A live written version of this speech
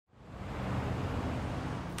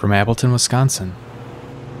From Appleton, Wisconsin,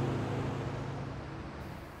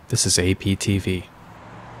 this is APTV.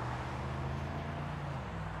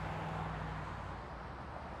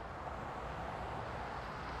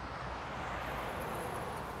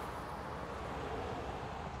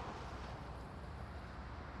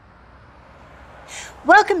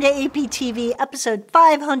 Welcome to APTV episode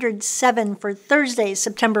 507 for Thursday,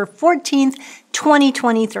 September 14th,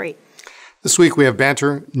 2023. This week we have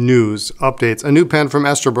Banter, news, updates, a new pen from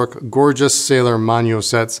Esterbrook, gorgeous Sailor Manyo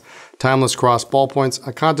sets, timeless cross ballpoints,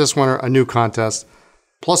 a contest winner, a new contest,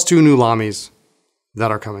 plus 2 new LAMYs that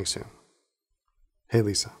are coming soon. Hey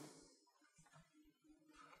Lisa,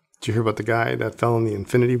 did you hear about the guy that fell in the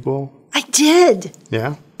infinity pool? I did.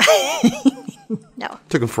 Yeah? No.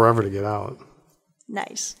 Took him forever to get out.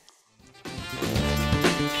 Nice.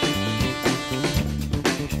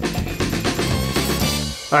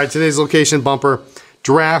 All right, today's location bumper,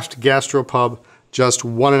 Draft Gastropub, just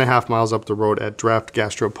 1.5 miles up the road at Draft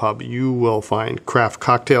Gastropub. You will find craft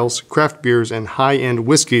cocktails, craft beers, and high-end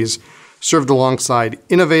whiskeys served alongside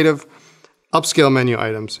innovative, upscale menu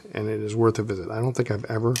items, and it is worth a visit. I don't think I've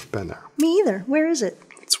ever been there. Me either. Where is it?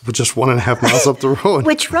 It's just 1.5 miles up the road.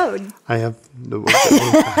 Which road? I have no,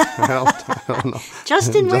 I don't know.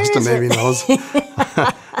 Justin, where Justin is maybe it? knows.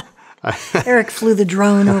 Eric flew the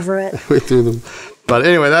drone over it. We threw them. But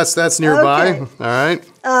anyway, that's nearby. Okay. All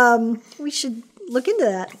right. We should look into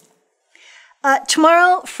that.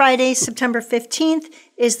 Tomorrow, Friday, September 15th,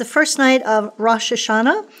 is the first night of Rosh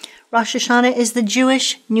Hashanah. Rosh Hashanah is the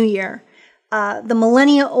Jewish New Year. The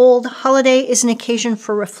millennia-old holiday is an occasion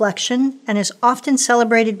for reflection and is often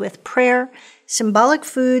celebrated with prayer, symbolic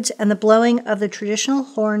foods, and the blowing of the traditional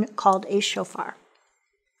horn called a shofar.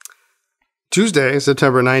 Tuesday,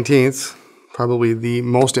 September 19th, probably the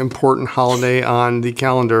most important holiday on the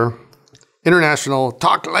calendar, International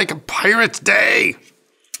Talk Like a Pirate Day.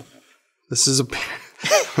 This is a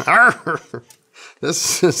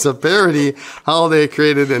parody holiday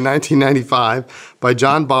created in 1995 by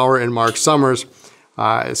John Bauer and Mark Summers.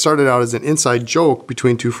 It started out as an inside joke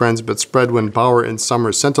between two friends, but spread when Bauer and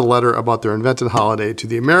Summers sent a letter about their invented holiday to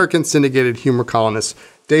the American syndicated humor columnist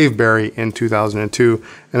Dave Barry in 2002.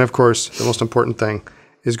 And of course, the most important thing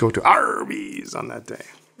is go to Arby's on that day.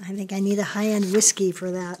 I think I need a high-end whiskey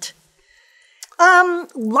for that.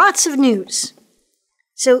 Lots of news.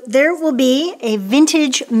 So there will be a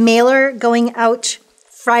vintage mailer going out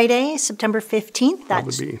Friday, September 15th. That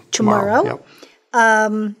would be tomorrow. Yep.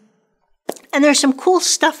 And there's some cool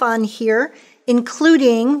stuff on here,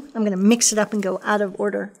 including, I'm going to mix it up and go out of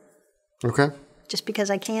order. Okay. Just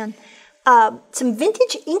because I can. Some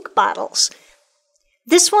vintage ink bottles.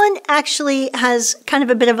 This one actually has kind of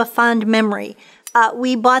a bit of a fond memory.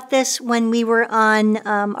 We bought this when we were on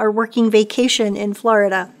our working vacation in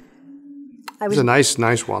Florida. It was a nice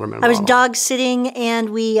watermelon I was bottle. dog sitting, and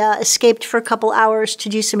we escaped for a couple hours to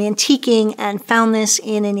do some antiquing and found this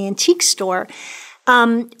in an antique store.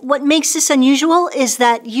 What makes this unusual is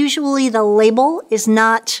that usually the label is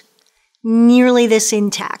not nearly this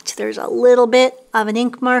intact. There's a little bit of an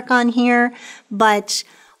ink mark on here, but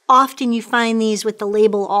often you find these with the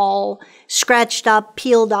label all scratched up,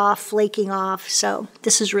 peeled off, flaking off. So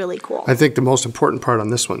this is really cool. I think the most important part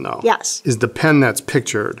on this one, though, yes, is the pen that's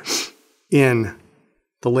pictured in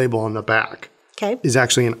the label on the back is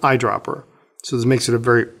actually an eyedropper. So this makes it a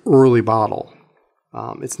very early bottle.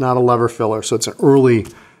 It's not a lever filler, so it's an early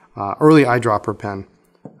eyedropper pen,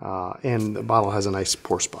 and the bottle has a nice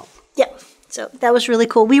pour spout. Yeah, so that was really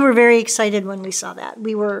cool. We were very excited when we saw that.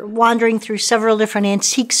 We were wandering through several different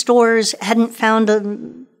antique stores, hadn't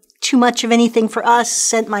found too much of anything for us,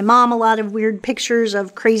 sent my mom a lot of weird pictures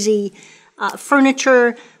of crazy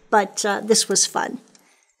furniture, but this was fun.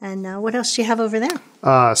 And what else do you have over there?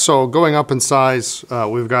 So going up in size,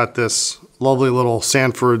 we've got this lovely little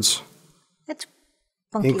Sanford's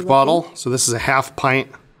ink bottle. So this is a half pint.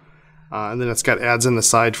 And then it's got ads in the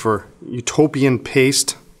side for Utopian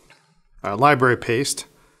paste, library paste.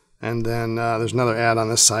 And then there's another ad on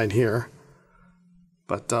this side here.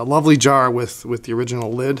 But a lovely jar with the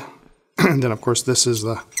original lid. And then, of course, this is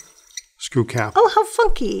the screw cap. Oh, how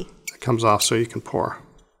funky. It comes off so you can pour.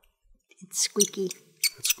 It's squeaky.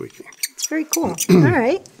 It's squeaky. It's very cool. All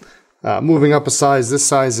right. Moving up a size, this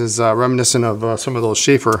size is reminiscent of some of those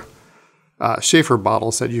Schaefer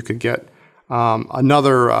bottles that you could get.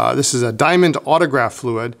 This is a diamond autograph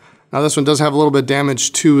fluid. Now this one does have a little bit of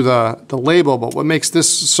damage to the label, but what makes this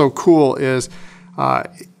so cool is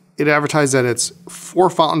it advertised that it's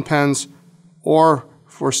for fountain pens or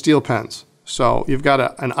for steel pens. So you've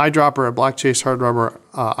got an eyedropper, a black chase hard rubber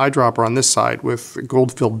eyedropper on this side with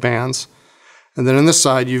gold-filled bands. And then on this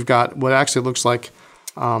side, you've got what actually looks like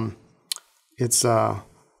It's a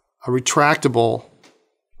retractable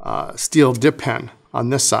steel dip pen on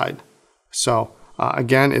this side. So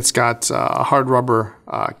again, it's got a hard rubber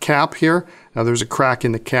cap here. Now there's a crack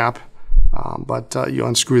in the cap, but you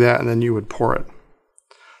unscrew that and then you would pour it.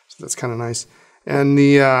 So that's kind of nice. And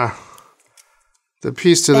the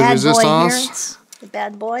piece to the resistance, the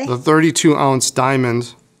bad boy, the 32-ounce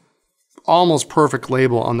diamond, almost perfect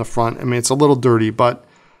label on the front. I mean, it's a little dirty, but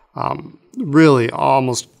really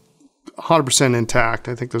almost 100% intact.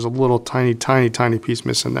 I think there's a little tiny piece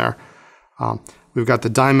missing there. We've got the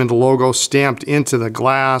diamond logo stamped into the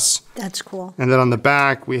glass. That's cool. And then on the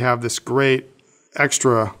back, we have this great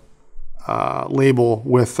extra label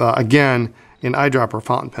with, again, an eyedropper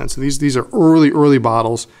fountain pen. So these are early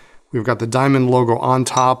bottles. We've got the diamond logo on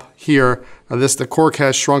top here. Now the cork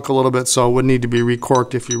has shrunk a little bit, so it would need to be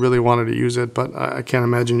recorked if you really wanted to use it, but I can't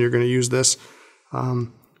imagine you're going to use this.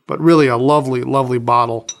 But really a lovely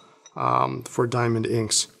bottle for diamond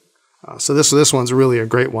inks. So this one's really a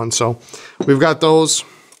great one. So we've got those,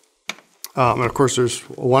 and of course there's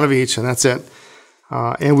one of each, and that's it.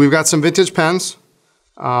 And we've got some vintage pens.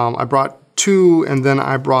 I brought 2, and then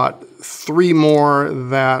I brought 3 more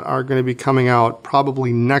that are going to be coming out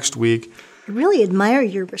probably next week. I really admire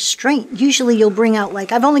your restraint. Usually you'll bring out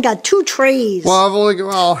I've only got 2 trays.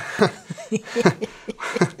 Well,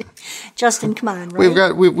 Justin, come on,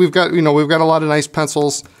 right? We've got a lot of nice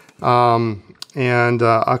pencils, and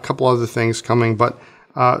a couple other things coming, but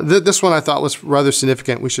this one I thought was rather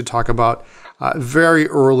significant. We should talk about very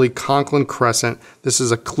early Conklin Crescent. This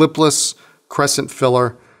is a clipless crescent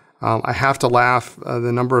filler. I have to laugh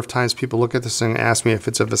the number of times people look at this thing and ask me if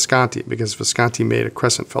it's a Visconti, because Visconti made a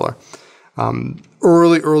crescent filler.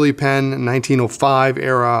 Early pen, 1905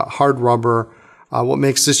 era, hard rubber. What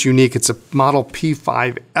makes this unique, it's a model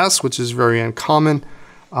P5S, which is very uncommon.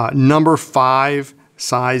 Number 5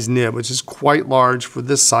 size nib, which is quite large for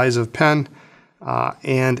this size of pen,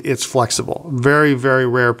 and it's flexible. Very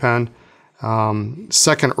rare pen.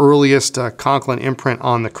 Second earliest Conklin imprint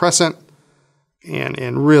on the crescent,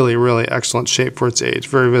 and really excellent shape for its age.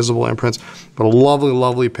 Very visible imprints, but a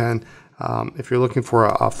lovely pen. If you're looking for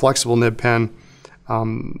a flexible nib pen,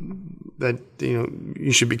 that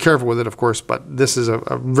you should be careful with it, of course, but this is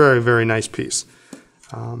a very nice piece.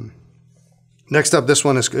 Next up, this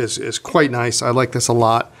one is quite nice. I like this a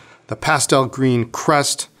lot. The pastel green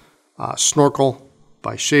crest snorkel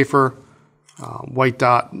by Schaefer, white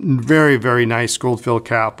dot, very nice gold fill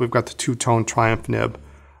cap. We've got the 2-tone Triumph nib.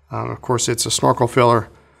 Of course, it's a snorkel filler,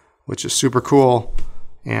 which is super cool,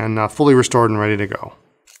 and fully restored and ready to go.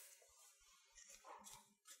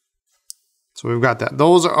 So we've got that.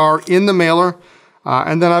 Those are in the mailer.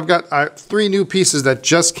 And then I've got 3 new pieces that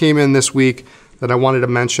just came in this week that I wanted to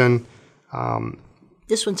mention.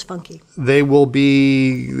 This one's funky. They will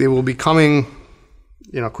be coming.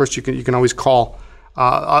 Of course, you can always call.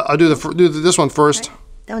 I'll do this one first. Right.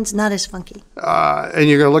 That one's not as funky. And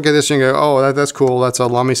you're gonna look at this and go, "Oh, that's cool. That's a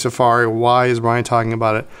LAMY Safari. Why is Brian talking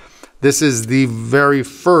about it?" This is the very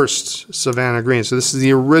first Savannah Green. So this is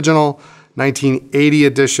the original 1980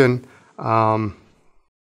 edition.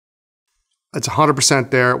 It's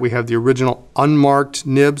 100% there. We have the original unmarked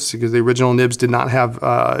nibs, because the original nibs did not have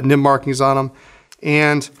nib markings on them.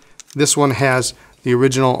 And this one has the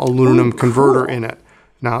original aluminum converter in it.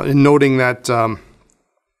 Now, in noting that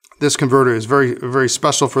this converter is very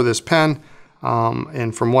special for this pen,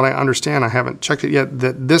 and from what I understand, I haven't checked it yet,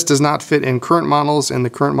 that this does not fit in current models, and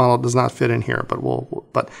the current model does not fit in here.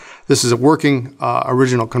 But this is a working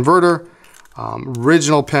original converter,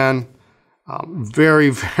 original pen.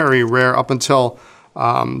 Very rare. Up until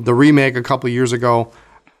the remake a couple years ago,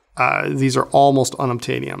 these are almost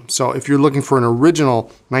unobtainium. So if you're looking for an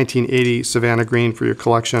original 1980 Savannah Green for your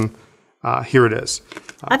collection, here it is.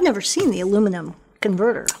 I've never seen the aluminum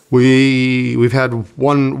converter. We've had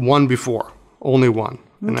one before, only one.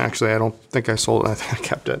 Okay. And actually, I don't think I sold it. I think I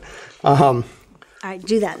kept it. All right,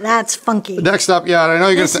 do that. That's funky. Next up, yeah, I know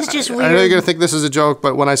you're going to think this is a joke,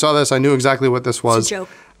 but when I saw this, I knew exactly what this was. It's a joke.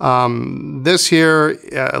 This here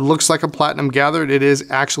looks like a platinum gathered. It is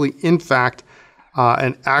actually, in fact,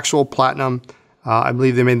 an actual platinum. I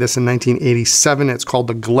believe they made this in 1987. It's called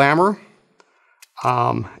the Glamour.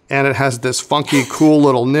 And it has this funky, cool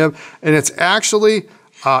little nib. And it's actually,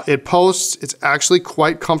 it posts, it's actually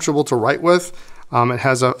quite comfortable to write with. It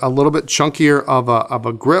has a little bit chunkier of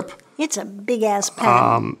a grip. It's a big-ass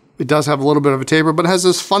pen. It does have a little bit of a taper, but it has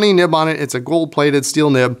this funny nib on it. It's a gold-plated steel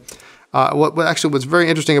nib. What's very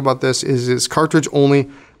interesting about this is it's cartridge only,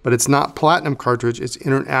 but it's not platinum cartridge. It's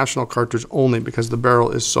international cartridge only because the barrel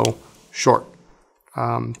is so short.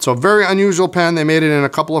 So very unusual pen. They made it in a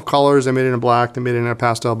couple of colors. They made it in black. They made it in a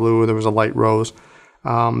pastel blue. There was a light rose.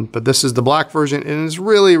 But this is the black version, and it's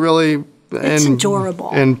really, really It's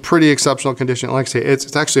adorable. In pretty exceptional condition. Like I say,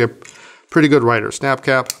 it's actually a pretty good writer. Snap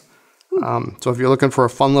cap. So if you're looking for a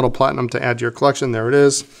fun little platinum to add to your collection, there it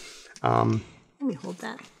is. Let me hold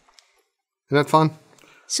that. Isn't that fun?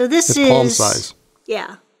 So this It's is palm size.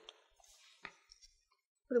 Yeah.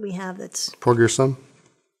 What do we have that's Pro Gear Slim.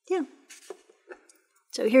 Yeah.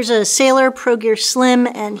 So here's a Sailor Pro Gear Slim,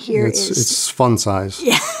 and here It's fun size.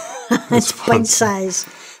 Yeah. It's bite size.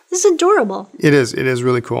 This is adorable. It is. It is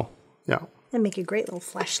really cool. Yeah. That'd make a great little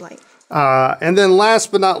flashlight. And then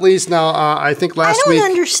last but not least, now I think last week. I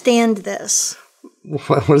don't understand this.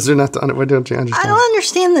 What is there not to what don't you understand? I don't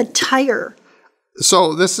understand the tire.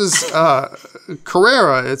 So this is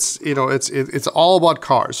Carrera. It's all about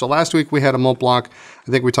cars. So last week we had a Mont Blanc.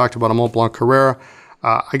 I think we talked about a Mont Blanc Carrera.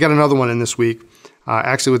 I got another one in this week,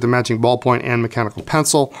 actually with the matching ballpoint and mechanical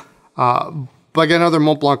pencil. But I got another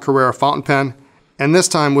Mont Blanc Carrera fountain pen, and this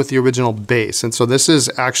time with the original base. And so this is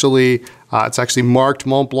actually it's actually marked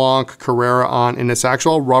Mont Blanc Carrera on, and it's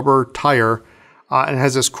actual rubber tire, and it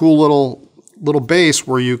has this cool little base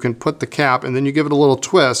where you can put the cap, and then you give it a little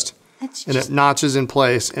twist. And it notches in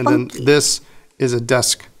place, and funky. then this is a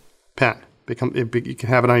desk pen. You can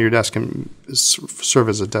have it on your desk and serve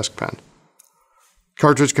as a desk pen.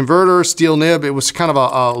 Cartridge converter, steel nib. It was kind of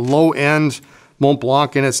a low-end Mont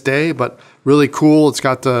Blanc in its day, but really cool. It's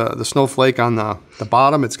got the snowflake on the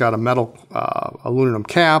bottom. It's got a metal aluminum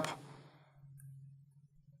cap.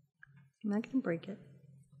 I'm not going to break it.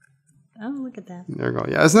 Oh, look at that. There you go.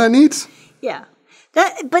 Yeah, isn't that neat? Yeah.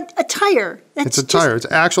 But a tire. It's a tire. It's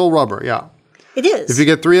actual rubber, yeah. It is. If you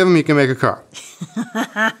get 3 of them, you can make a car.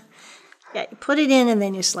 Yeah, you put it in and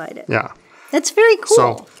then you slide it. Yeah. That's very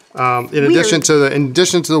cool. So, in addition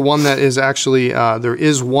to the one that is actually there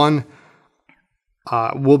is one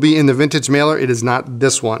will be in the vintage mailer. It is not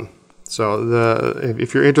this one. So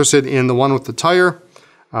if you're interested in the one with the tire,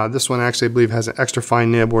 this one actually I believe has an extra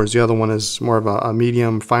fine nib, whereas the other one is more of a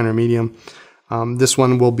medium, finer medium. This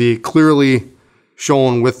one will be clearly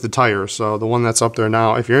shown with the tire. So the one that's up there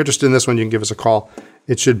now, if you're interested in this one, you can give us a call.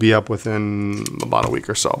 It should be up within about a week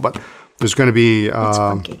or so. But there's going to be,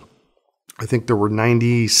 I think there were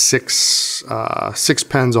 96 6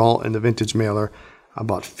 pens all in the vintage mailer.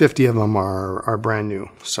 About 50 of them are brand new.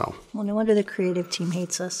 So, well, no wonder the creative team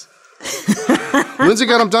hates us. Lindsay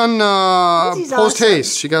got them done post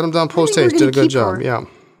haste. Awesome. She got them done post haste. Did a good job. Her. Yeah.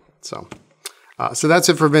 So that's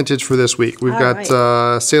it for vintage for this week. We've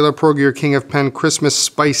got Sailor Pro Gear King of Pen Christmas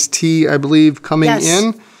Spice Tea, I believe, coming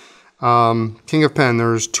in. King of Pen,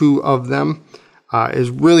 there's 2 of them. Is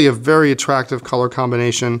really a very attractive color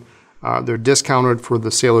combination. They're discounted for the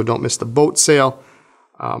Sailor Don't Miss the Boat sale.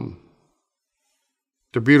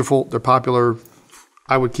 They're beautiful. They're popular.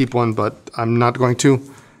 I would keep one, but I'm not going to.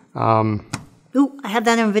 Ooh, I have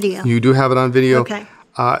that on video. You do have it on video. Okay.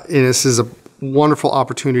 And this is a wonderful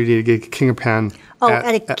opportunity to get King of Pen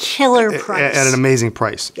at a killer price. At an amazing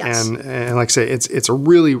price. Yes. And like I say, it's a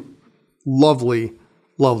really lovely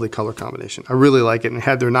color combination. I really like it. And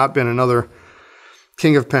had there not been another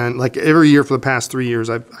King of Pen, like every year for the past 3 years,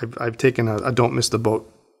 I've taken a Don't Miss the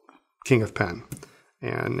Boat King of Pen.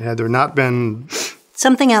 And had there not been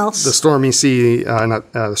something else, the Stormy Sea,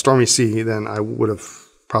 the Stormy Sea, then I would have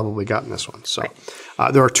probably gotten this one. So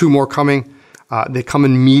there are 2 more coming. They come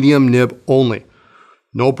in medium nib only.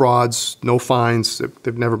 No broads, no fines.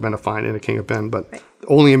 They've never been a fine in a King of Pen, but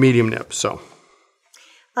only a medium nib. So,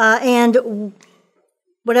 and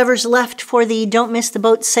whatever's left for the Don't Miss the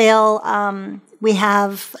Boat sale, we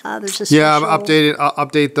have there's a special. Yeah, I've been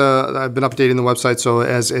updating the website. So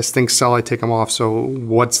as things sell, I take them off. So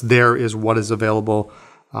what's there is what is available.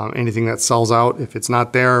 Anything that sells out, if it's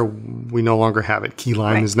not there, we no longer have it. Key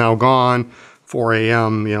lime is now gone. 4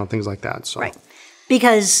 a.m., things like that. So. Right.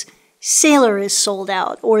 Because Sailor is sold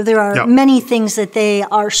out, or there are many things that they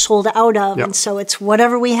are sold out of, and so it's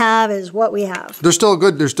whatever we have is what we have. There's still a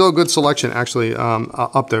good selection actually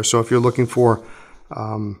up there. So if you're looking for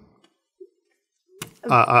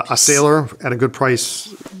a Sailor at a good price,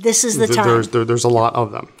 this is the time. There's a lot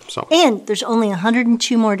of them. So and there's only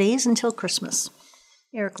 102 more days until Christmas.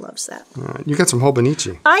 Eric loves that. You got some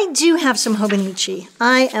Hobonichi. I do have some Hobonichi.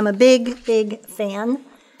 I am a big fan.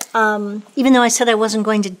 Even though I said I wasn't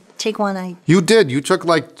going to take one, You did. You took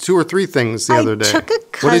like 2 or 3 things the other day. I took a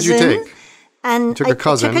cousin. What did you take? And I took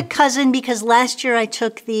a cousin because last year I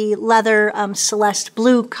took the leather Celeste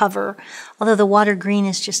blue cover, although the water green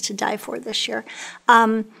is just to die for this year.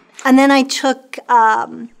 And then I took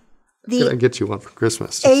I'll get you one for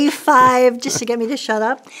Christmas. A5, just to get me to shut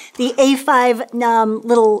up. The A5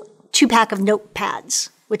 little 2-pack of notepads,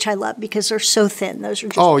 which I love because they're so thin. Those are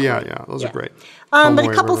just oh, yeah. Those are great. But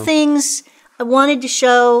a couple things I wanted to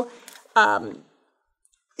show,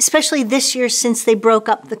 especially this year since they broke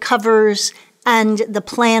up the covers and the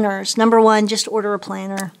planners. Number one, just order a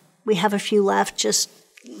planner. We have a few left. Just,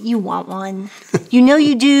 you want one. You know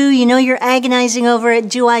you do. You know you're agonizing over it.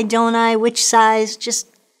 Do I, don't I? Which size? Just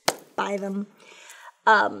buy them.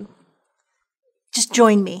 Just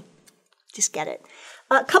join me. Just get it.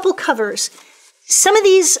 A couple covers. Some of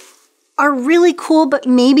these are really cool, but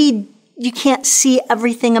maybe you can't see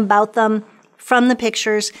everything about them from the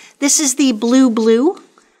pictures. This is the blue.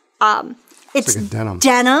 It's like a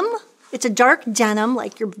denim. It's a dark denim,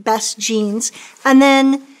 like your best jeans. And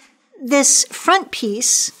then this front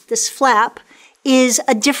piece, this flap, is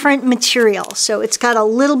a different material. So it's got a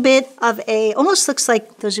little bit of almost looks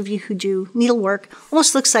like, those of you who do needlework,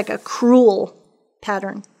 almost looks like a crewel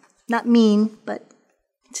pattern. Not mean, but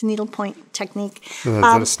it's a needlepoint technique. So is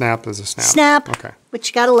that a snap? Is a snap? Snap, okay. Which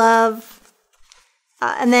you gotta love.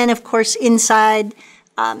 And then, of course, inside,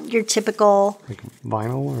 your typical... Like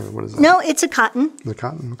vinyl, or what is that? No, it's a cotton. The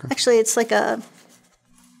cotton, okay. Actually, it's like a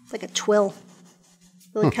twill.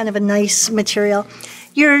 Really kind of a nice material.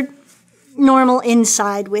 Your normal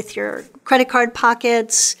inside with your credit card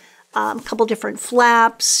pockets, a couple different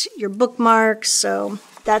flaps, your bookmarks. So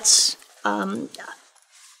that's...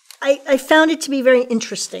 I found it to be very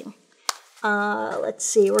interesting. Let's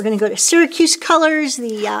see. We're going to go to Syracuse colors,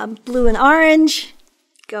 the blue and orange.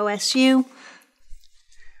 Go SU.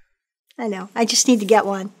 I know. I just need to get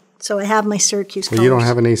one. So I have my Syracuse colors. Well, you don't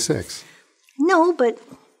have an A6. No, but...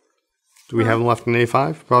 Do we have them left in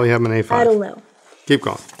A5? Probably have them in A5. I don't know. Keep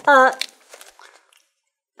going. I'm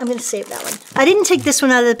going to save that one. I didn't take this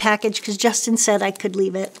one out of the package because Justin said I could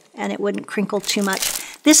leave it and it wouldn't crinkle too much.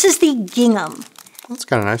 This is the gingham. That's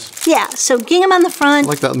kind of nice. Yeah, so gingham on the front. I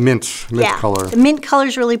like that mint color. The mint color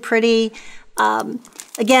is really pretty.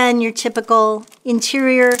 Again, your typical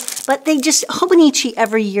interior, but they just, Hobonichi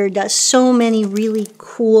every year does so many really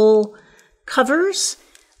cool covers.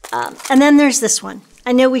 And then there's this one.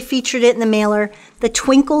 I know we featured it in the mailer, the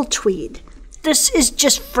Twinkle Tweed. This is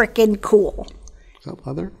just frickin' cool. Is that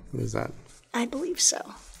leather? What is that? I believe so.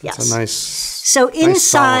 That's yes. a nice. So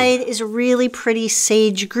inside nice is a really pretty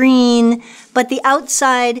sage green, but the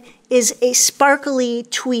outside is a sparkly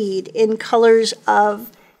tweed in colors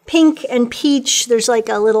of pink and peach. There's like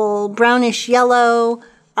a little brownish yellow,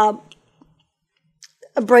 a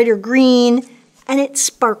brighter green, and it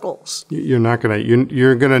sparkles. You're not gonna.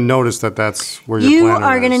 You're gonna notice that that's where your you planner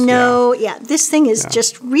are is. gonna know. Yeah, this thing is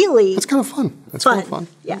just really. That's kind of fun. That's kind of fun.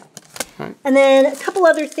 Yeah. Right. And then a couple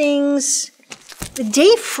other things. The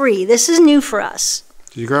Day Free. This is new for us.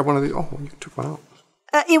 Did you grab one of these? Oh, you took one out.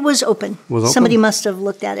 It was open. Was open? Somebody must have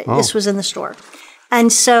looked at it. Oh. This was in the store.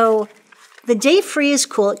 And so the Day Free is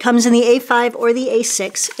cool. It comes in the A5 or the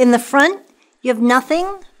A6. In the front, you have nothing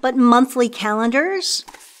but monthly calendars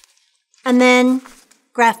and then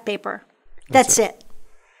graph paper. That's it.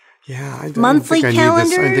 Yeah, I Monthly think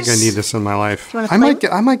calendars. I think I need this in my life. You I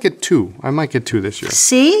might get two. I might get two this year.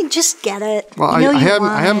 See, just get it. Well, you know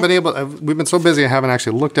I haven't been able. We've been so busy. I haven't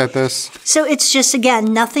actually looked at this. So it's just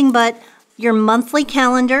again nothing but your monthly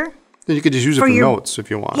calendar. Then you could just use it for notes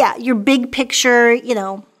if you want. Yeah, your big picture. You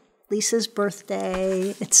know, Lisa's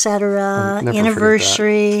birthday, etc.,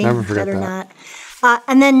 anniversary, Never forget that. Not.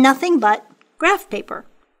 And then nothing but graph paper.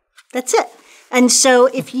 That's it. And so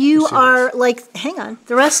if you are like, hang on,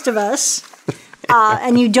 the rest of us,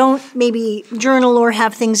 and you don't maybe journal or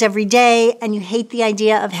have things every day, and you hate the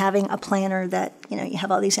idea of having a planner that, you know, you have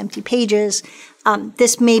all these empty pages,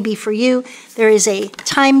 this may be for you. There is a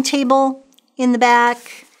timetable in the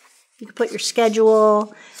back. You can put your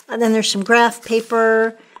schedule, and then there's some graph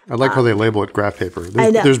paper. I like how they label it graph paper.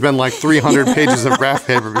 There's been like 300 pages of graph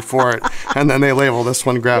paper before it, and then they label this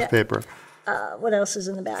one graph paper. What else is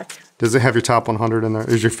in the back? Does it have your top 100 in there?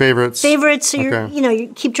 Is your favorites? Favorites, so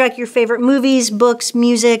you keep track of your favorite movies, books,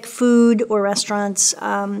 music, food, or restaurants,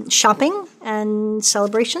 shopping, and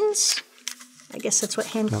celebrations. I guess that's what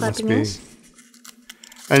hand clapping is.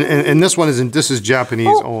 And this one this is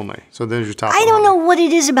Japanese only. So there's your top 100. I don't know what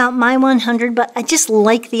it is about My 100, but I just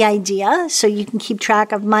like the idea. So you can keep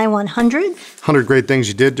track of My 100. 100 great things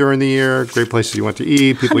you did during the year, great places you went to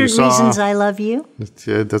eat, people you saw. 100 reasons I love you.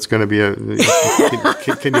 That's going to be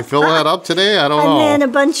can you fill that up today? I don't know. And then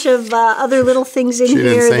a bunch of other little things in She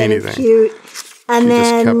didn't here say that anything. are cute. And She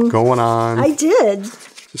then just kept going on. I did.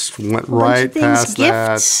 Just went right past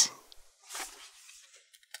that.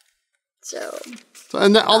 So So,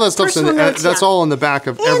 and all that stuff's in notes, that's all in the back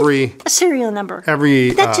of every a serial number.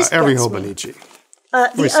 Every gets Hobonichi.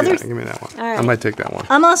 Give me that one. Right. I might take that one.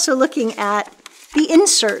 I'm also looking at the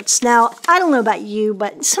inserts. Now, I don't know about you,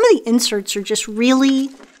 but some of the inserts are just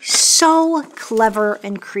really so clever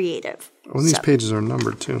and creative. Well, these pages are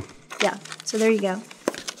numbered too. Yeah, so there you go.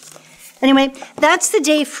 Anyway, that's the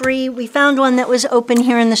day free. We found one that was open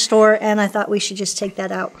here in the store, and I thought we should just take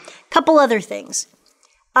that out. Couple other things.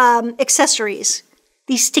 Accessories.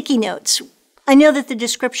 These sticky notes. I know that the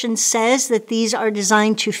description says that these are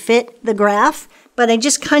designed to fit the graph, but I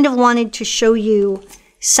just kind of wanted to show you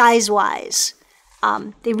size-wise.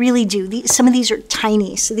 They really do. Some of these are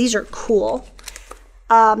tiny, so these are cool.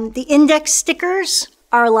 The index stickers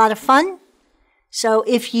are a lot of fun. So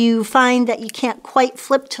if you find that you can't quite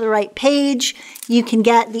flip to the right page, you can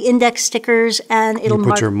get the index stickers and it'll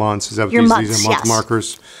mark your months. Is that your months, these are month yes.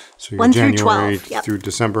 markers? So 1 through January 12, yep. through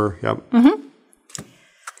December. Yep. Mm-hmm.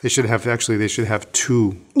 They should have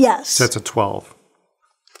two sets of 12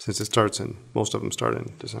 since it starts most of them start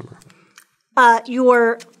in December.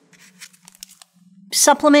 Your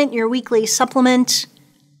supplement, your weekly supplement,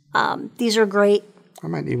 these are great. I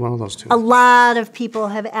might need one of those too. A lot of people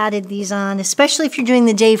have added these on, especially if you're doing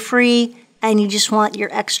the day free and you just want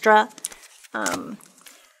your extra. I'm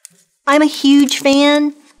a huge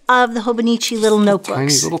fan of the Hobonichi little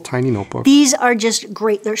notebooks. Tiny notebook. These are just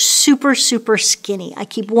great. They're super, super skinny. I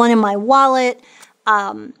keep one in my wallet.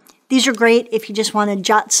 These are great if you just want to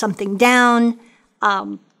jot something down,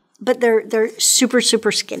 but they're super,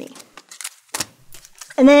 super skinny.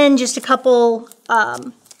 And then just a couple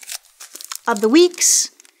of the weeks,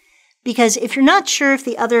 because if you're not sure if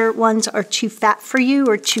the other ones are too fat for you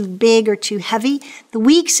or too big or too heavy, the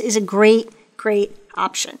weeks is a great, great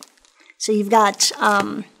option. So you've got,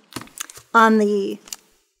 on the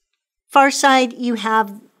far side, you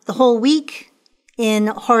have the whole week in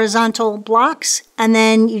horizontal blocks, and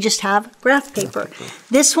then you just have graph paper.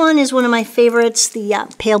 This one is one of my favorites, the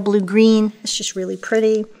pale blue-green. It's just really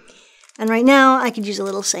pretty. And right now, I could use a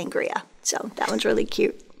little sangria. So that one's really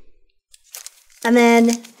cute. And then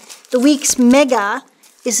the Weeks Mega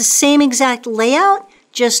is the same exact layout,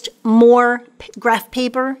 just more graph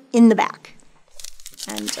paper in the back.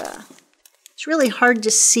 And it's really hard to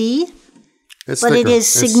see, but thicker. It is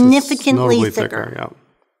significantly thicker. Yeah.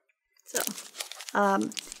 So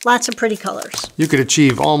lots of pretty colors. You could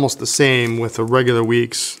achieve almost the same with the regular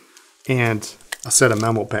Weeks and a set of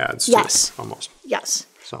memo pads. Yes. Too, almost. Yes.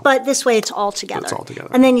 So. But this way it's all together. It's all together.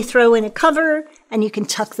 And then you throw in a cover, and you can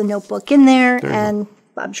tuck the notebook in there and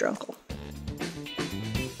Bob's your uncle.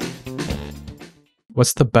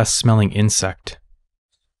 What's the best smelling insect?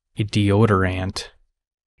 A deodorant.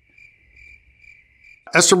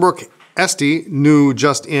 Esterbrook Estie, new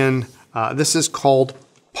just in. This is called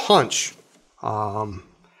Punch.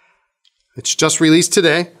 It's just released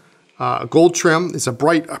today. Gold trim. It's a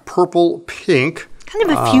bright purple pink. Kind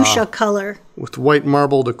of a fuchsia color. With white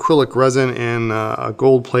marbled acrylic resin and a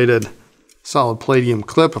gold-plated solid palladium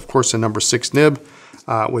clip. Of course, a number 6 nib,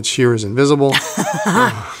 which here is invisible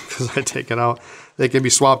because I take it out. They can be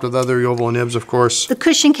swapped with other oval nibs, of course. The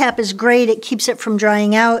cushion cap is great. It keeps it from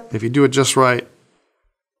drying out. If you do it just right,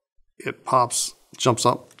 it pops, jumps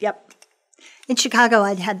up. Yep. In Chicago,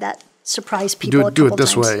 I'd had that surprise people do it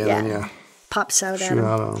this way, and then pops out shoot at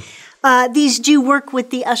them. out. These do work with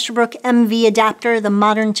the Esterbrook MV adapter, the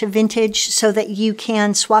modern to vintage, so that you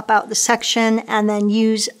can swap out the section and then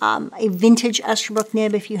use a vintage Esterbrook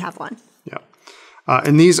nib if you have one. Yeah.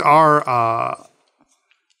 And these are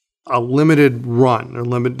a limited run.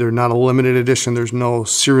 They're not a limited edition. There's no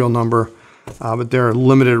serial number, but they're a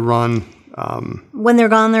limited run. When they're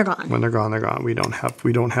gone, they're gone. When they're gone, they're gone. We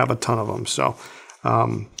don't have a ton of them. So,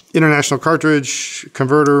 international cartridge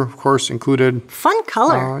converter, of course, included. Fun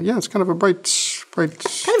color. Yeah, it's kind of a bright. Kind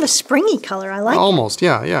of a springy color. I like it. Almost,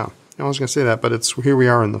 yeah. I was going to say that, but here we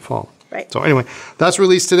are in the fall. Right. So anyway, that's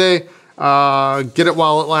released today. Get it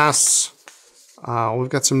while it lasts. We've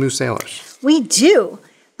got some new sailors. We do.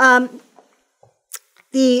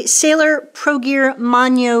 The Sailor Pro Gear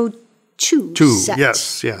Manyo 2 set.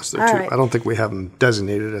 Yes, they're two. Right. I don't think we have them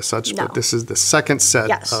designated as such, but this is the second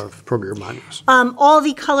set of Pro Gear Manyos. All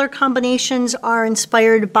the color combinations are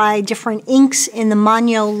inspired by different inks in the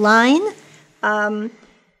Manyo line.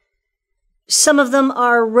 Some of them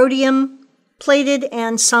are rhodium plated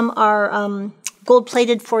and some are gold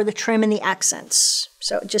plated for the trim and the accents.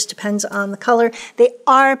 So it just depends on the color. They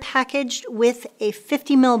are packaged with a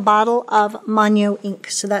 50 ml bottle of Manyo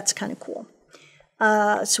ink, so that's kind of cool.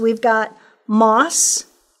 So we've got moss.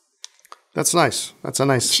 That's nice. That's a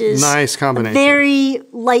nice combination. Very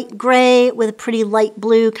light gray with a pretty light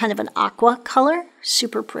blue, kind of an aqua color.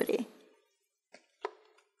 Super pretty.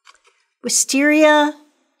 Wisteria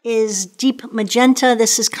is deep magenta.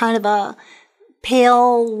 This is kind of a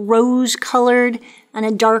pale rose colored and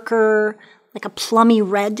a darker, like a plummy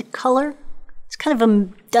red color. It's kind of a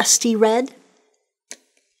dusty red.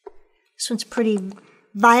 This one's pretty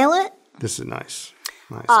violet. This is nice.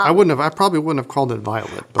 Nice. I probably wouldn't have called it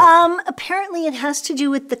violet. But. Apparently it has to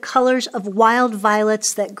do with the colors of wild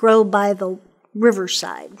violets that grow by the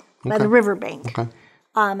riverside, by the riverbank. Okay.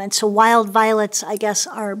 And so wild violets, I guess,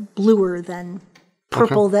 are bluer than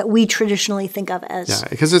purple that we traditionally think of as. Yeah,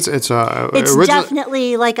 because it's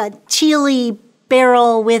definitely like a tealy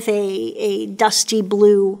barrel with a dusty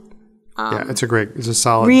blue. Yeah, it's a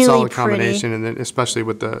solid really solid combination, and then especially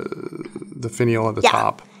with the finial at the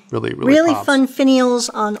top, really pops. Fun finials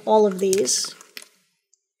on all of these. A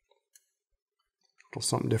little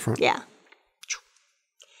something different. Yeah.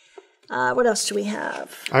 What else do we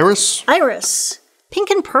have? Iris. Pink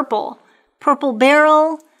and purple. Purple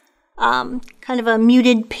barrel, kind of a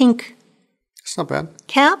muted pink. It's not bad.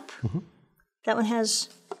 Cap. Mm-hmm. That one has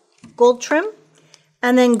gold trim.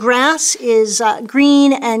 And then grass is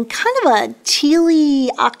green and kind of a tealy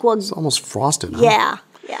aqua. It's almost frosted, huh? Yeah.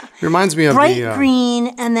 It reminds me of bright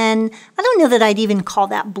green, and then I don't know that I'd even call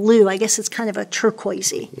that blue. I guess it's kind of a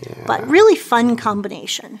turquoisey, but really fun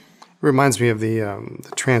combination. It reminds me of the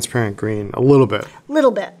transparent green a little bit.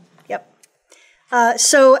 Yep.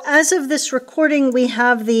 So as of this recording, we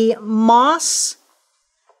have the moss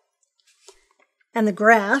and the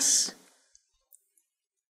grass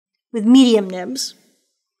with medium nibs,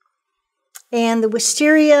 and the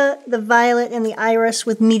wisteria, the violet, and the iris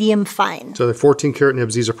with medium fine. So they're 14 karat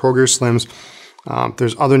nibs. These are Pro Gear Slims. If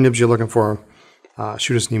there's other nibs you're looking for,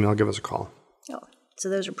 shoot us an email, give us a call. Oh, so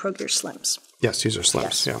those are Pro Gear Slims. Yes, these are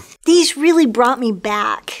Slims, yeah. These really brought me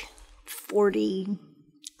back 40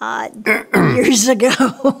 years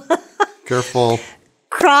ago. Careful.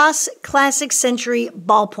 Cross Classic Century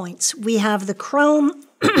ballpoints. We have the chrome,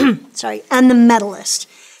 and the medalist.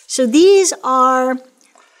 So these are,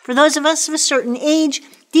 for those of us of a certain age,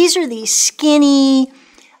 these are the skinny,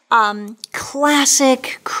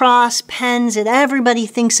 classic cross pens that everybody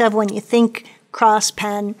thinks of when you think cross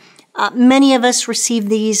pen. Many of us receive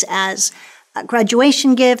these as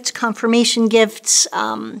graduation gifts, confirmation gifts,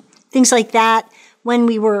 things like that when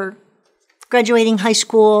we were graduating high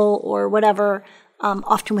school or whatever,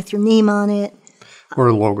 often with your name on it. Or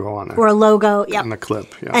a logo on it. Or a logo, yeah. On the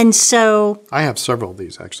clip, yeah. And so... I have several of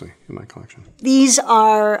these, actually, in my collection. These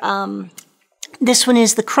are... this one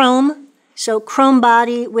is the chrome. So chrome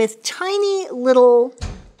body with tiny little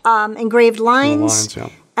engraved lines.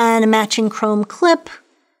 And a matching chrome clip.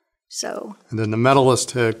 So... And then the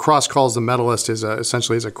medalist, Cross calls the medalist is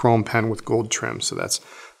essentially is a chrome pen with gold trim. So that's...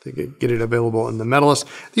 They get it available in the medalist.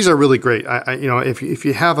 These are really great. If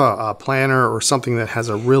you have a planner or something that has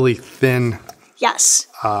a really thin... Yes.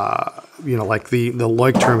 Like the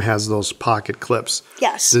Leuchtturm has those pocket clips.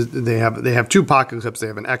 Yes. They have two pocket clips. They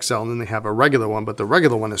have an XL and then they have a regular one, but the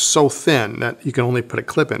regular one is so thin that you can only put a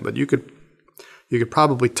clip in. But you could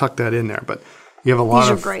probably tuck that in there. But you have a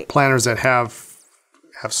lot of planners that have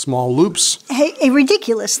small loops. A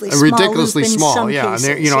ridiculously small. Yeah.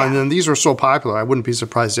 Cases, and then these were so popular. I wouldn't be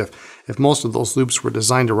surprised if most of those loops were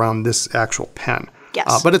designed around this actual pen.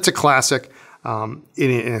 Yes. But it's a classic. And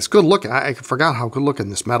it's good looking. I forgot how good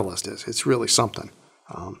looking this medalist is. It's really something.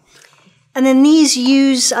 And then these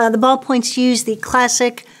the ballpoints use the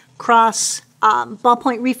classic cross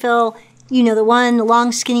ballpoint refill. You know, the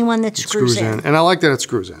long skinny one that screws in. And I like that it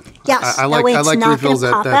screws in. Yes. I like refills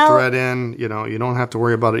that thread in. You don't have to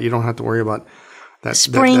worry about it. You don't have to worry about that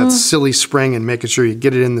silly spring and making sure you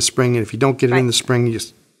get it in the spring. And if you don't get it in the spring, you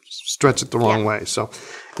just stretch it the wrong way. So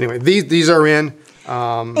anyway, these are in.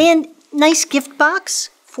 And nice gift box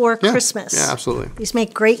for Christmas. Yeah, absolutely. These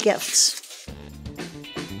make great gifts.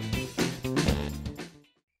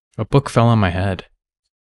 A book fell on my head.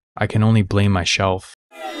 I can only blame my shelf.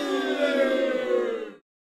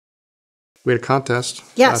 We had a contest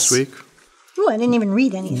last week. Ooh, I didn't even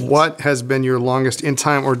read any of these. What has been your longest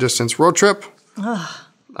in-time or distance road trip?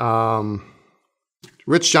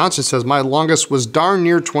 Rich Johnson says, my longest was darn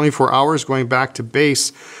near 24 hours going back to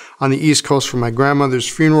base on the East Coast for my grandmother's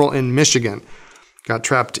funeral in Michigan. Got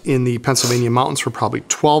trapped in the Pennsylvania mountains for probably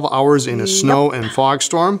 12 hours in a snow and fog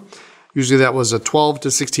storm. Usually that was a 12 to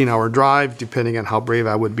 16-hour drive, depending on how brave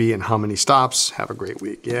I would be and how many stops. Have a great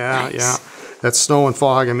week. Yeah. That's snow and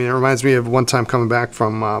fog. I mean, it reminds me of one time coming back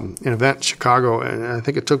from an event in Chicago, and I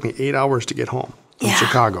think it took me 8 hours to get home. from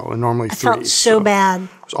Chicago, and normally 3. I felt so bad. It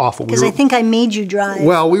was awful. Because I think I made you drive.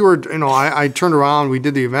 Well, we were, I turned around, we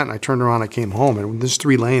did the event, and I turned around, I came home, and there's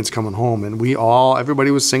 3 lanes coming home, and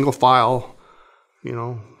everybody was single file,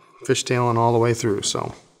 fishtailing all the way through,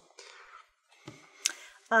 so.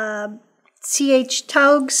 C.H.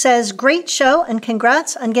 Taug says, great show and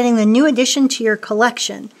congrats on getting the new addition to your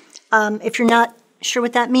collection. If you're not sure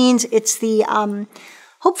what that means, it's the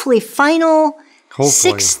hopefully final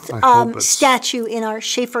 6th statue in our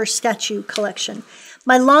Schaefer statue collection.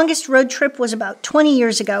 My longest road trip was about 20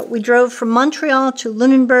 years ago. We drove from Montreal to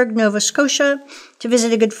Lunenburg, Nova Scotia to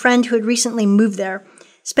visit a good friend who had recently moved there.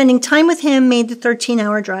 Spending time with him made the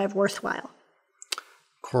 13-hour drive worthwhile.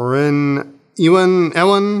 Corinne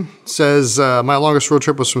Aion says, my longest road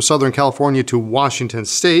trip was from Southern California to Washington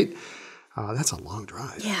State. That's a long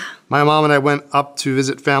drive. Yeah. My mom and I went up to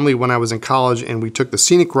visit family when I was in college, and we took the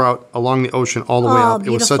scenic route along the ocean all the way up.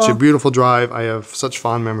 Beautiful. It was such a beautiful drive. I have such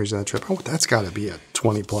fond memories of that trip. Oh, that's got to be a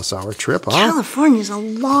 20-plus hour trip, huh? California's a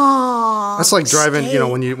long That's like driving,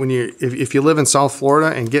 state. if you live in South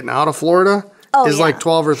Florida and getting out of Florida is like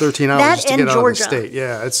 12 or 13 hours that just to and get Georgia. out of the state.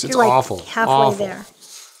 Yeah, it's You're awful. Halfway awful. there.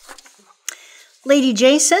 Lady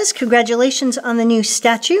J says, congratulations on the new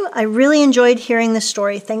statue. I really enjoyed hearing the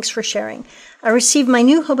story. Thanks for sharing. I received my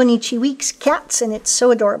new Hobonichi Weeks cats, and it's so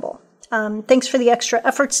adorable. Thanks for the extra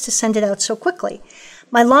efforts to send it out so quickly.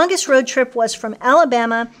 My longest road trip was from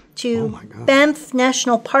Alabama to Banff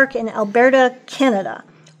National Park in Alberta, Canada.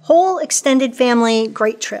 Whole extended family,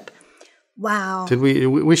 great trip. Wow. Did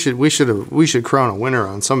we should crown a winner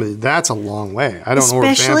on somebody. That's a long way. I don't know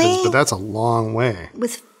where Banff is, but that's a long way.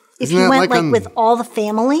 If you went with all the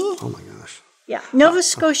family. Oh my gosh. Yeah. Nova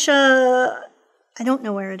Scotia, I don't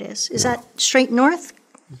know where it is. Is that straight north?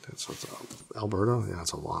 That's Alberta? Yeah,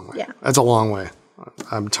 that's a long way. Yeah. That's a long way.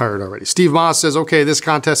 I'm tired already. Steve Moss says, okay, this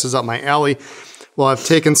contest is up my alley. Well, I've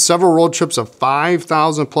taken several road trips of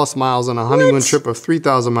 5,000 plus miles and a honeymoon trip of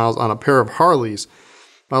 3,000 miles on a pair of Harleys.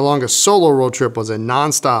 My longest solo road trip was a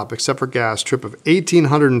nonstop, except for gas, trip of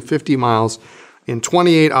 1,850 miles in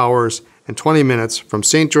 28 hours and 20 minutes from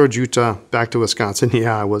St. George, Utah, back to Wisconsin.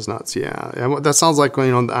 Yeah, I was nuts. Yeah, that sounds like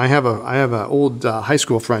I have an old high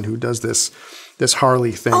school friend who does this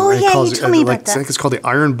Harley thing. Oh, right? yeah, you told me about that. I think it's called the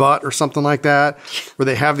Iron Butt or something like that, where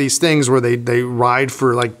they have these things where they ride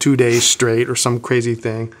for like 2 days straight or some crazy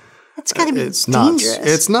thing. That's got to be dangerous.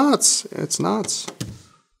 It's nuts.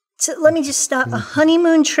 So let me just stop. A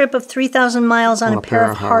honeymoon trip of 3,000 miles on a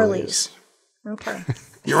pair of Harleys. Okay.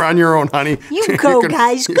 You're on your own, honey. You go,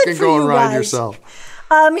 guys. Good for you guys. You can go and ride yourself.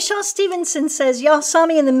 Michelle Stevenson says, y'all saw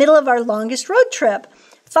me in the middle of our longest road trip.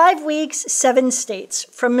 5 weeks, 7 states.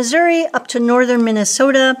 From Missouri up to northern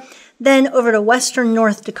Minnesota, then over to western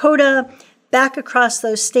North Dakota, back across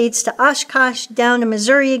those states to Oshkosh, down to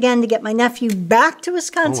Missouri again to get my nephew back to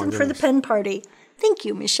Wisconsin for the pen party. Thank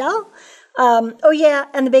you, Michelle. And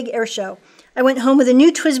the big air show. I went home with a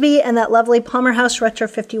new Twisby and that lovely Palmer House Retro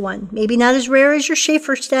 51. Maybe not as rare as your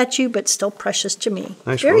Schaefer statue, but still precious to me.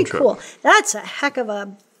 Nice Very road trip. cool. That's a heck of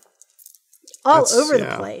a all over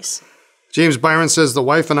the place. James Byron says, the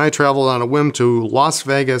wife and I traveled on a whim to Las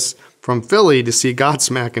Vegas from Philly to see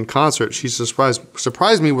Godsmack in concert. She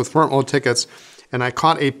surprised me with front row tickets, and I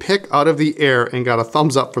caught a pic out of the air and got a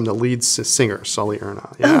thumbs up from the lead singer, Sully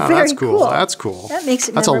Erna. Yeah, that's cool. That's cool. That makes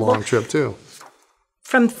it That's memorable. a long trip, too.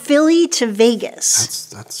 From Philly to Vegas.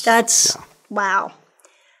 That's wow.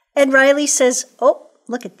 Ed Riley says, oh,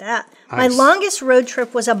 look at that. Nice. My longest road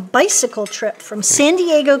trip was a bicycle trip from San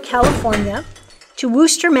Diego, California to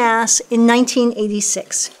Worcester, Mass. in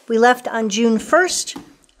 1986. We left on June 1st,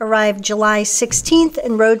 arrived July 16th,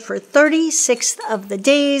 and rode for 36 of the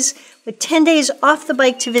days with 10 days off the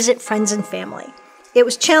bike to visit friends and family. It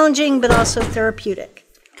was challenging, but also therapeutic.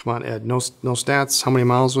 Come on, Ed. No stats. How many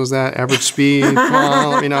miles was that? Average speed? Come on,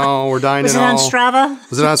 let me know. We're dying to know. Was it on Strava?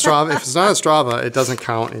 Was it on Strava? If it's not on Strava, it doesn't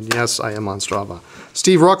count. And yes, I am on Strava.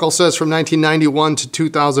 Steve Ruckel says from 1991 to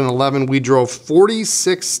 2011, we drove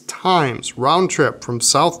 46 times round trip from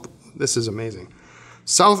this is amazing,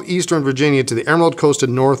 southeastern Virginia to the Emerald Coast of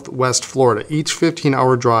northwest Florida. Each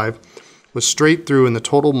 15-hour drive was straight through, and the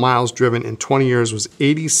total miles driven in 20 years was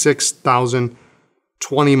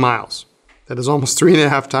 86,020 miles. That is almost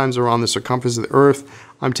 3.5 times around the circumference of the earth.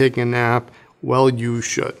 I'm taking a nap. Well, you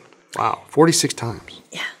should. Wow, 46 times.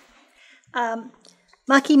 Yeah.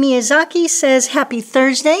 Maki Miyazaki says, happy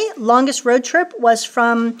Thursday. Longest road trip was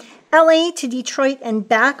from LA to Detroit and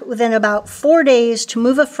back within about 4 days to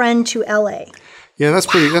move a friend to LA. Yeah, that's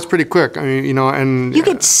pretty quick. I mean, and you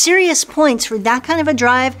get serious points for that kind of a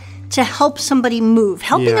drive to help somebody move.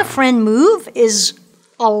 Helping a friend move is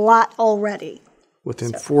a lot already.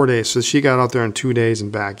 within 4 days. So she got out there in 2 days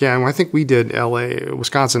and back. Yeah, and I think we did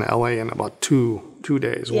Wisconsin, LA in about two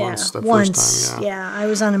days once. First time. Yeah, I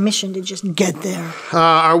was on a mission to just get there.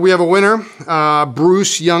 We have a winner,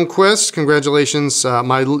 Bruce Youngquist. Congratulations.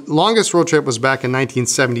 My longest road trip was back in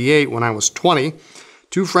 1978 when I was 20.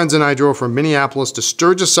 2 friends and I drove from Minneapolis to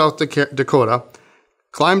Sturgis, South Dakota,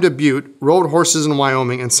 climbed a butte, rode horses in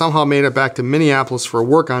Wyoming, and somehow made it back to Minneapolis for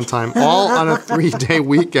work on time, all on a 3-day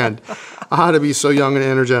weekend. To be so young and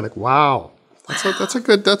energetic. Wow.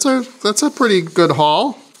 That's a pretty good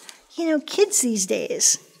haul. You know, kids these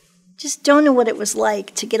days just don't know what it was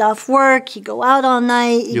like to get off work. You go out all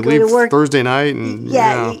night. You go leave to work Thursday night, and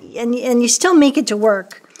and you still make it to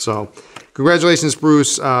work. So, congratulations,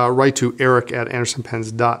 Bruce. Write to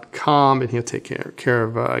eric@andersonpens.com, and he'll take care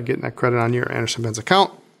of getting that credit on your Anderson Pens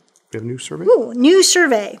account. We have a new survey. Ooh, new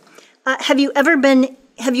survey. Have you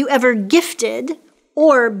ever gifted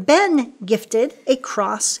or been gifted a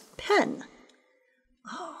cross pen?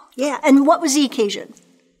 Oh, yeah. And what was the occasion?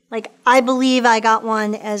 Like, I believe I got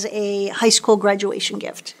one as a high school graduation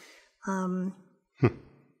gift. And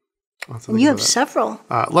you have several.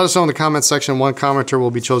 Let us know in the comments section. One commenter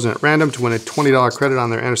will be chosen at random to win a $20 credit on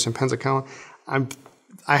their Anderson Pens account.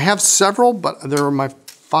 I have several, but they're my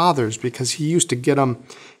father's because he used to get them.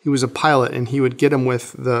 He was a pilot, and he would get them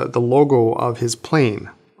with the logo of his plane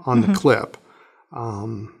on the clip.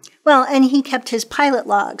 Well, and he kept his pilot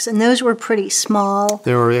logs, and those were pretty small.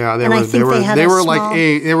 They were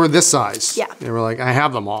this size. Yeah. They were like, I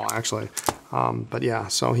have them all actually. But yeah,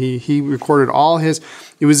 so he recorded all his.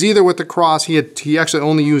 It was either with the cross. He actually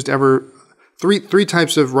only used three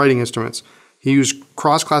types of writing instruments. He used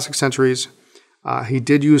Cross Classic Centuries. He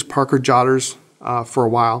did use Parker Jotters for a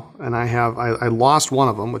while, and I lost one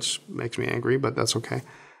of them, which makes me angry, but that's okay.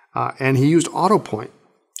 And he used Auto Point.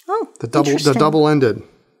 Oh, the double-ended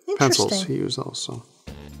pencils. He used those. So,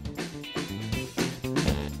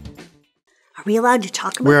 are we allowed to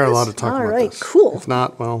talk about this? We're allowed to talk about this. All right, cool. If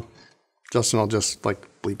not, well, Justin will just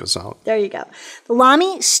bleep us out. There you go. The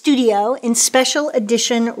LAMY Studio in Special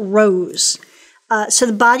Edition Rose. So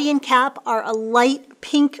the body and cap are a light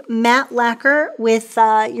pink matte lacquer with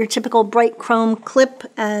your typical bright chrome clip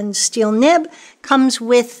and steel nib. Comes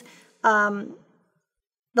with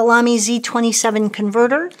the LAMY Z27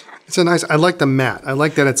 converter. It's a nice. I like the matte. I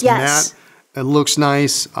like that it's matte. It looks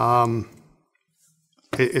nice.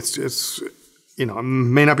 It's it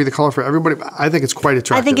may not be the color for everybody, but I think it's quite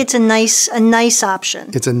attractive. I think it's a nice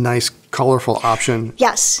option. It's a nice, colorful option.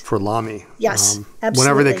 Yes. For LAMY. Yes, absolutely.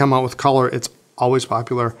 Whenever they come out with color, it's always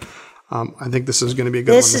popular. I think this is going to be a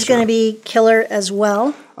good one. This is going to be killer as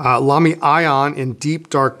well. LAMY Aion in deep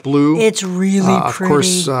dark blue. It's really pretty. Of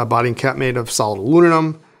course, body and cap made of solid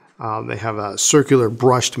aluminum. They have a circular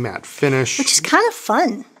brushed matte finish. Which is kind of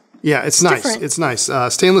fun. Yeah, it's nice. Different. It's nice.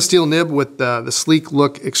 Stainless steel nib with the sleek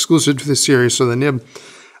look exclusive to the series. So the nib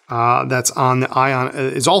that's on the Aion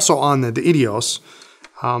is also on the Idios.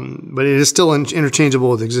 But it is still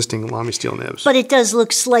interchangeable with existing LAMY steel nibs. But it does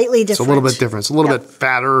look slightly different. It's a little bit different. It's a little bit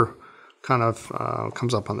fatter, kind of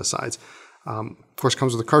comes up on the sides. Of course,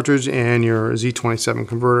 comes with a cartridge and your Z27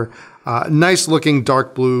 converter. Nice looking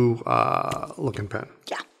dark blue looking pen.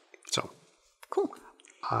 Yeah. So. Cool.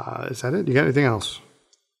 Is that it? You got anything else?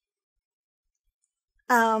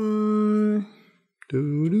 I don't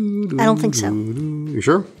think so. You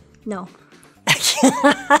sure? No.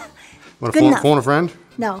 Want to phone a friend?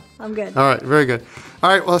 No, I'm good. All right, very good. All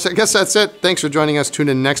right, well, I guess that's it. Thanks for joining us. Tune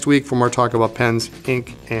in next week for more talk about pens,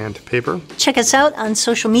 ink, and paper. Check us out on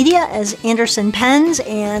social media as Anderson Pens,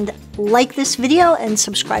 and like this video and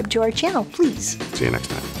subscribe to our channel, please. See you next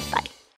time.